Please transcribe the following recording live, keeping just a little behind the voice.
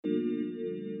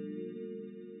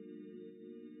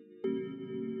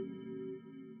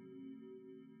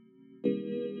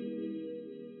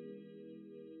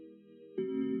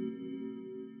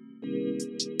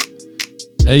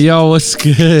Hey y'all, what's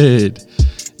good?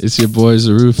 It's your boy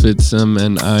Zaru Fitsum,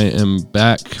 and I am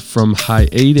back from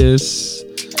hiatus.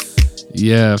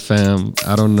 Yeah, fam,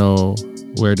 I don't know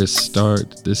where to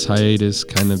start. This hiatus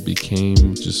kind of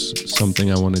became just something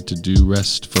I wanted to do,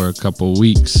 rest for a couple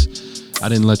weeks. I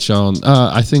didn't let y'all,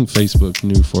 I think Facebook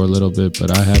knew for a little bit,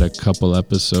 but I had a couple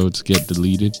episodes get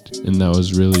deleted, and that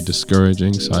was really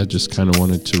discouraging, so I just kind of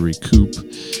wanted to recoup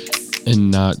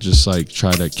and not just like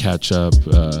try to catch up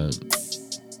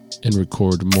and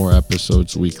record more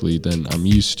episodes weekly than I'm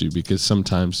used to, because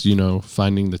sometimes, you know,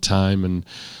 finding the time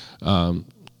and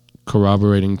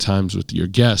corroborating times with your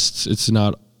guests, it's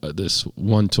not this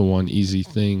one-to-one easy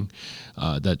thing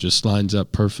that just lines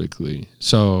up perfectly.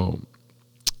 So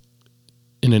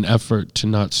in an effort to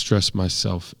not stress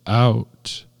myself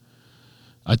out,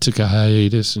 I took a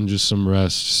hiatus and just some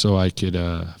rest so I could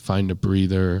find a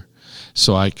breather,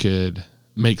 so I could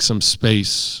make some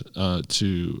space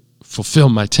to fulfill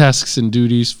my tasks and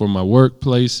duties for my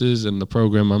workplaces and the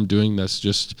program I'm doing that's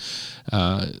just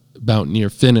about near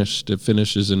finished. It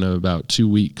finishes in about 2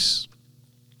 weeks.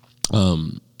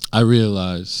 I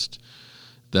realized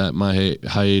that my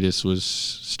hiatus was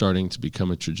starting to become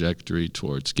a trajectory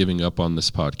towards giving up on this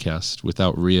podcast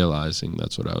without realizing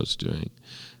that's what I was doing.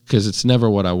 Because it's never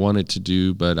what I wanted to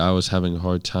do, but I was having a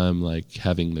hard time like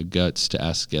having the guts to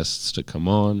ask guests to come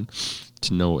on,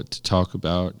 to know what to talk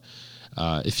about.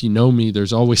 If you know me,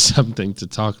 there's always something to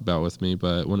talk about with me,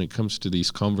 but when it comes to these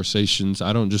conversations,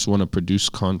 I don't just want to produce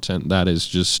content that is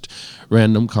just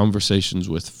random conversations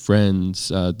with friends.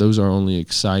 Those are only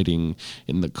exciting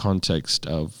in the context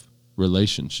of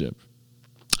relationship.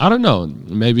 I don't know,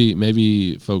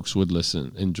 maybe folks would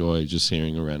enjoy just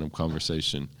hearing a random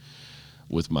conversation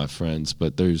with my friends,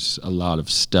 but there's a lot of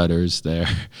stutters there,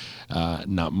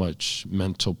 not much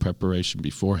mental preparation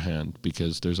beforehand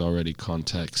because there's already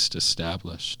context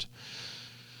established.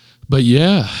 But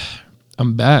yeah,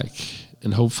 I'm back,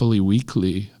 and hopefully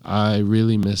weekly. I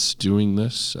really miss doing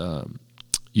this.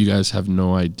 You guys have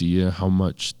no idea how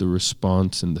much the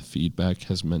response and the feedback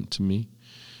has meant to me.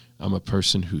 I'm a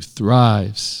person who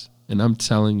thrives, and I'm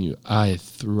telling you, I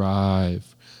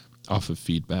thrive off of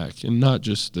feedback, and not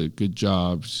just the good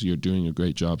jobs, you're doing a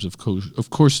great jobs. Of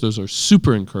course, those are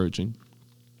super encouraging.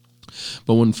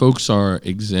 But when folks are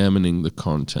examining the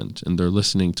content and they're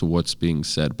listening to what's being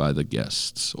said by the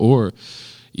guests or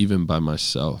even by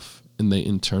myself, and they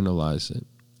internalize it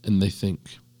and they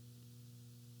think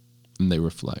and they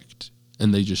reflect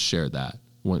and they just share that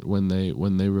when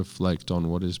they reflect on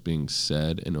what is being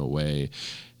said in a way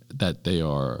that they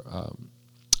are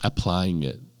applying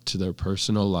it to their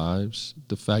personal lives,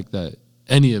 the fact that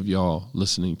any of y'all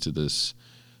listening to this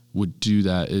would do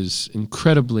that is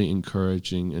incredibly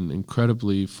encouraging and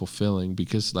incredibly fulfilling,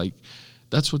 because like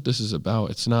that's what this is about.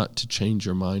 It's not to change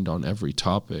your mind on every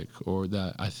topic or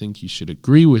that I think you should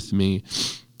agree with me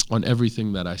on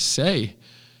everything that I say.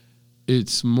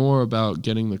 It's more about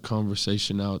getting the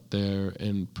conversation out there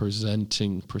and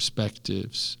presenting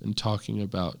perspectives and talking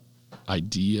about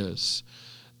ideas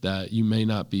that you may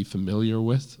not be familiar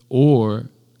with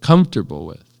or comfortable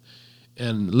with.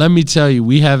 And let me tell you,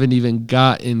 we haven't even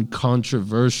gotten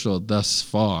controversial thus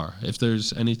far. If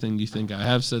there's anything you think I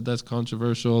have said that's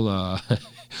controversial,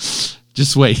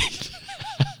 just wait.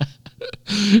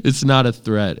 It's not a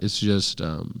threat. It's just,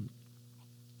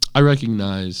 I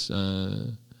recognize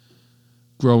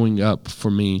growing up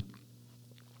for me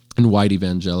in white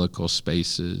evangelical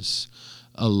spaces,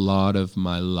 a lot of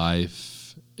my life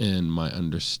and my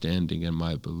understanding and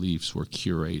my beliefs were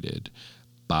curated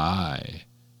by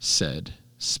said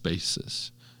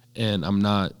spaces. And I'm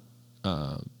not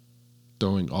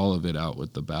throwing all of it out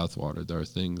with the bathwater. There are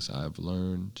things I've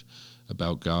learned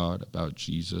about God, about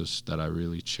Jesus, that I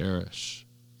really cherish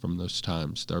from those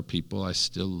times. There are people I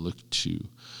still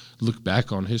look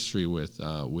back on history with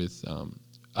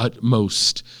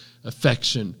utmost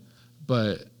affection.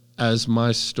 But as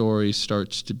my story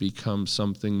starts to become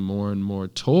something more and more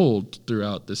told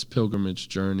throughout this pilgrimage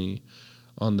journey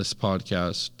on this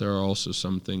podcast, there are also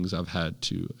some things I've had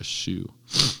to eschew,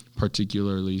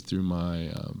 particularly through my,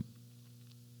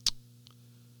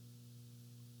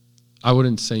 I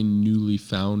wouldn't say newly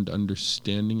found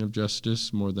understanding of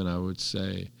justice, more than I would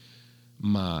say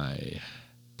my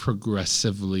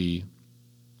progressively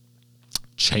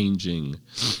changing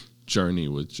journey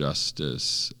with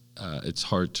justice. It's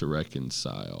hard to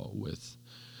reconcile with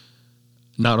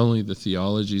not only the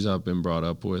theologies I've been brought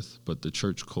up with, but the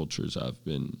church cultures I've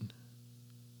been,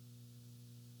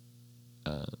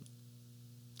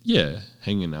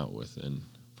 hanging out with, and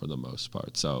for the most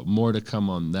part. So more to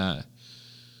come on that.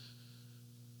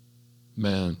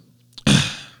 Man,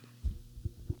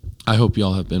 I hope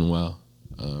y'all have been well.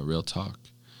 Real talk.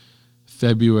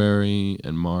 February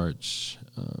and March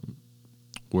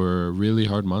were really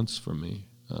hard months for me.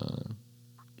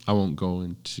 I won't go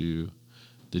into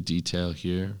the detail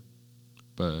here,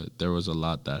 but there was a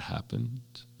lot that happened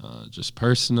just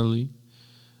personally.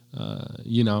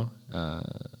 So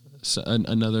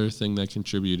another thing that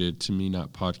contributed to me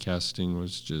not podcasting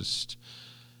was just,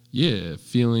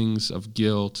 feelings of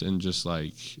guilt and just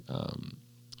like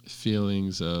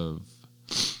feelings of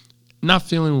not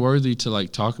feeling worthy to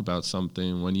like talk about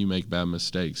something when you make bad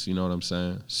mistakes. You know what I'm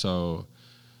saying? So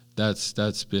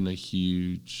that's been a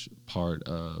huge part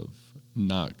of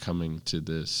not coming to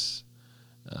this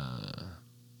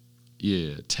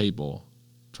table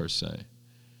per se.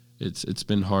 It's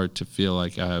been hard to feel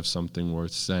like I have something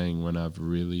worth saying when I've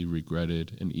really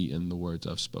regretted and eaten the words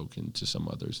I've spoken to some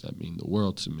others that mean the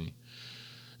world to me.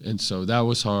 And so that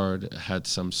was hard. Had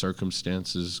some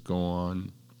circumstances go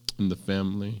on in the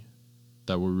family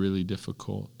that were really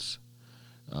difficult.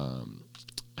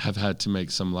 Have had to make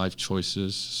some life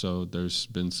choices, so there's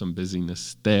been some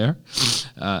busyness there.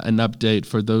 An update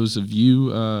for those of you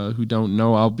who don't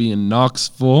know, I'll be in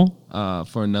Knoxville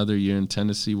for another year in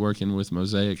Tennessee working with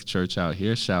Mosaic Church out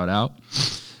here. Shout out.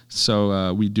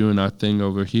 So we doing our thing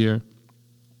over here.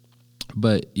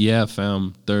 But yeah,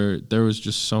 fam, there was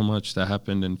just so much that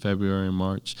happened in February and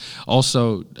March.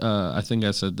 Also, I think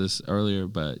I said this earlier,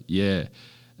 but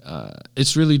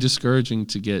it's really discouraging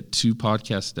to get 2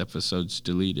 podcast episodes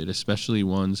deleted, especially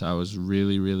ones I was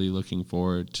really, really looking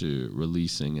forward to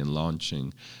releasing and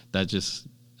launching. That just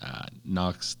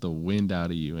knocks the wind out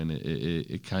of you, and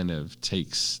it kind of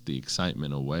takes the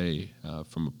excitement away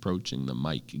from approaching the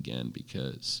mic again,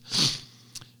 because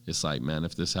it's like, man,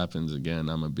 if this happens again,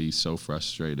 I'm going to be so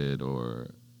frustrated or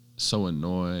so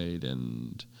annoyed,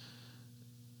 and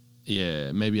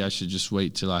maybe I should just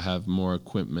wait till I have more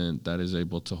equipment that is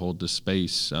able to hold the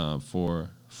space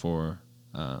for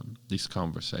these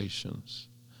conversations.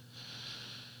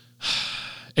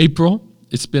 April,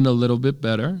 it's been a little bit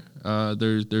better.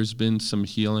 There's been some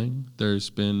healing.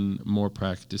 There's been more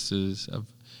practices of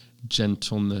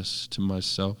gentleness to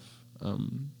myself.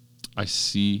 I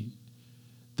see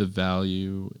the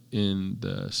value in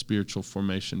the spiritual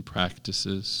formation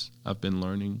practices I've been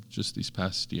learning just these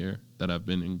past year that I've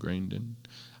been ingrained in.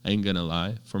 I ain't gonna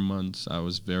lie, for months I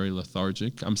was very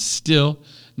lethargic. I'm still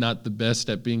not the best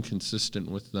at being consistent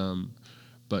with them,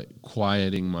 but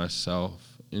quieting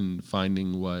myself and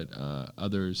finding what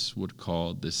others would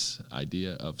call this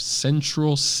idea of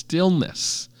central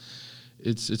stillness.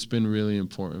 It's been really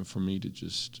important for me to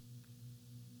just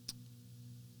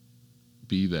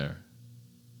be there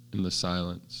in the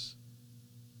silence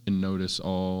and notice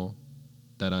all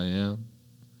that I am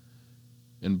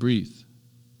and breathe,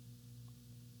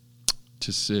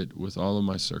 to sit with all of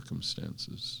my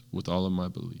circumstances, with all of my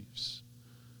beliefs,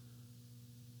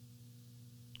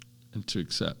 and to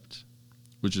accept,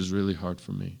 which is really hard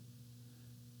for me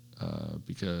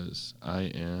because I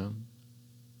am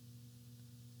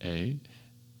a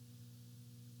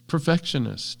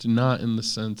perfectionist, not in the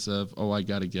sense of, I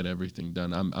got to get everything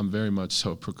done. I'm very much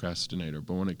so a procrastinator,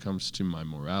 but when it comes to my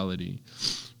morality,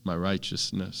 my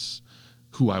righteousness,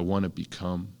 who I want to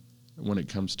become, when it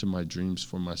comes to my dreams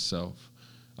for myself,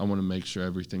 I want to make sure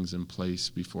everything's in place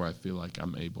before I feel like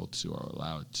I'm able to or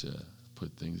allowed to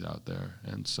put things out there.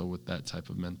 And so with that type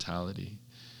of mentality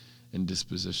and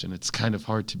disposition, it's kind of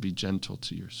hard to be gentle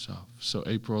to yourself. So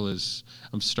April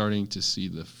I'm starting to see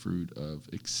the fruit of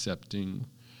accepting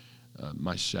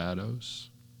my shadows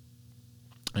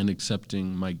and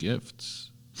accepting my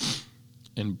gifts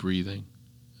and breathing,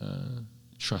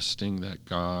 trusting that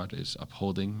God is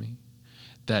upholding me,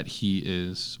 that He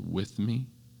is with me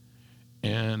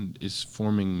and is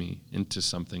forming me into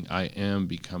something. I am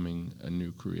becoming a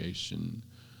new creation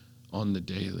on the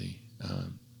daily.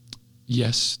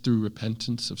 Yes, through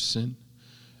repentance of sin,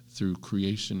 through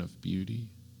creation of beauty,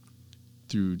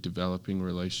 through developing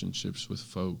relationships with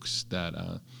folks that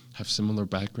have similar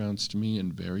backgrounds to me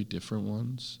and very different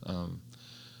ones,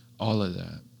 all of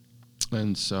that.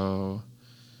 And so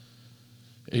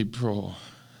April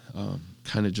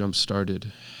kind of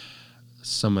jump-started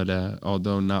some of that,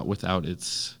 although not without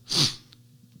its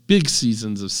big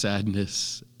seasons of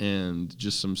sadness and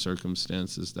just some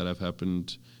circumstances that have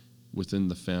happened within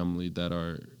the family that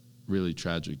are really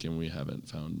tragic and we haven't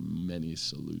found many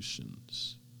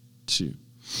solutions to.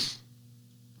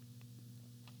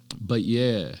 But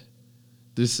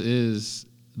this is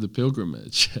the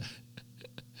pilgrimage.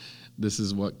 This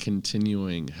is what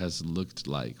continuing has looked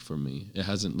like for me. It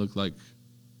hasn't looked like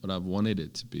what I've wanted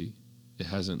it to be. It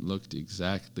hasn't looked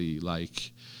exactly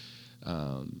like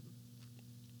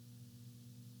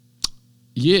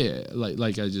yeah,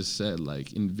 like I just said,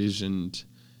 like envisioned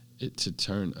it to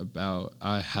turn about.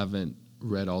 I haven't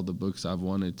read all the books I've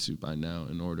wanted to by now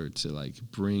in order to like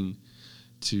bring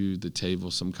to the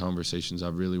table some conversations I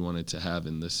really wanted to have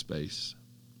in this space.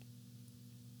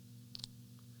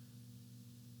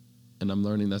 And I'm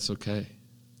learning that's okay.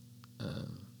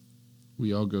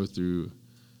 We all go through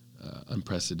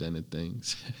unprecedented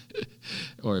things.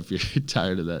 Or if you're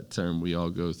tired of that term, we all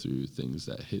go through things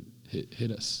that hit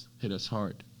us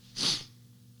hard.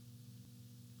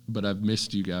 But I've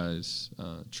missed you guys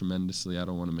tremendously. I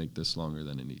don't want to make this longer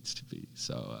than it needs to be.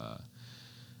 So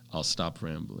I'll stop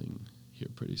rambling here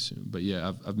pretty soon. But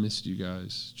yeah, I've missed you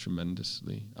guys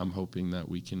tremendously. I'm hoping that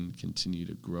we can continue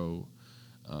to grow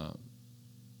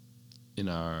in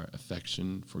our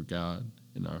affection for God,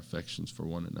 in our affections for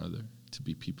one another, to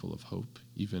be people of hope,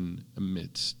 even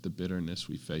amidst the bitterness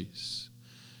we face.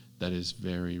 That is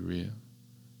very real.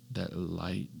 That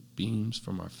light beams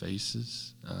from our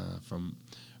faces, from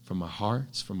our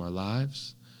hearts, from our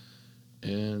lives,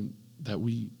 and that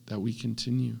we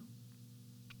continue.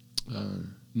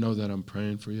 Know that I'm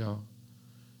praying for y'all,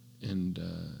 and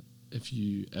if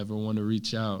you ever want to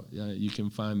reach out, you can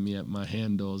find me at my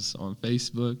handles on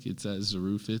Facebook. It's at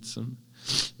Zarufitsum.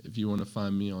 If you want to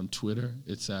find me on Twitter,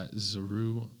 it's at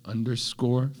Zaru_Fitsum.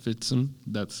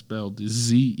 That's spelled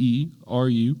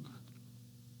ZERU_FITSUM.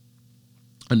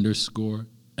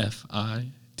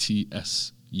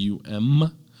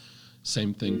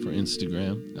 Same thing for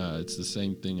Instagram. It's the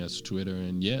same thing as Twitter.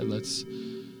 And yeah, let's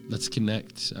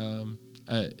connect.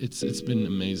 It's been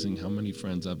amazing how many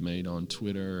friends I've made on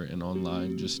Twitter and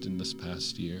online just in this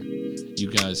past year. You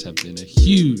guys have been a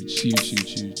huge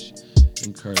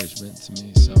encouragement to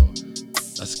me. So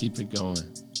let's keep it going.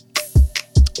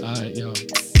 All right, yo.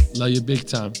 Love you big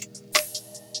time.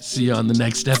 See you on the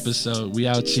next episode. We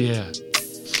out here.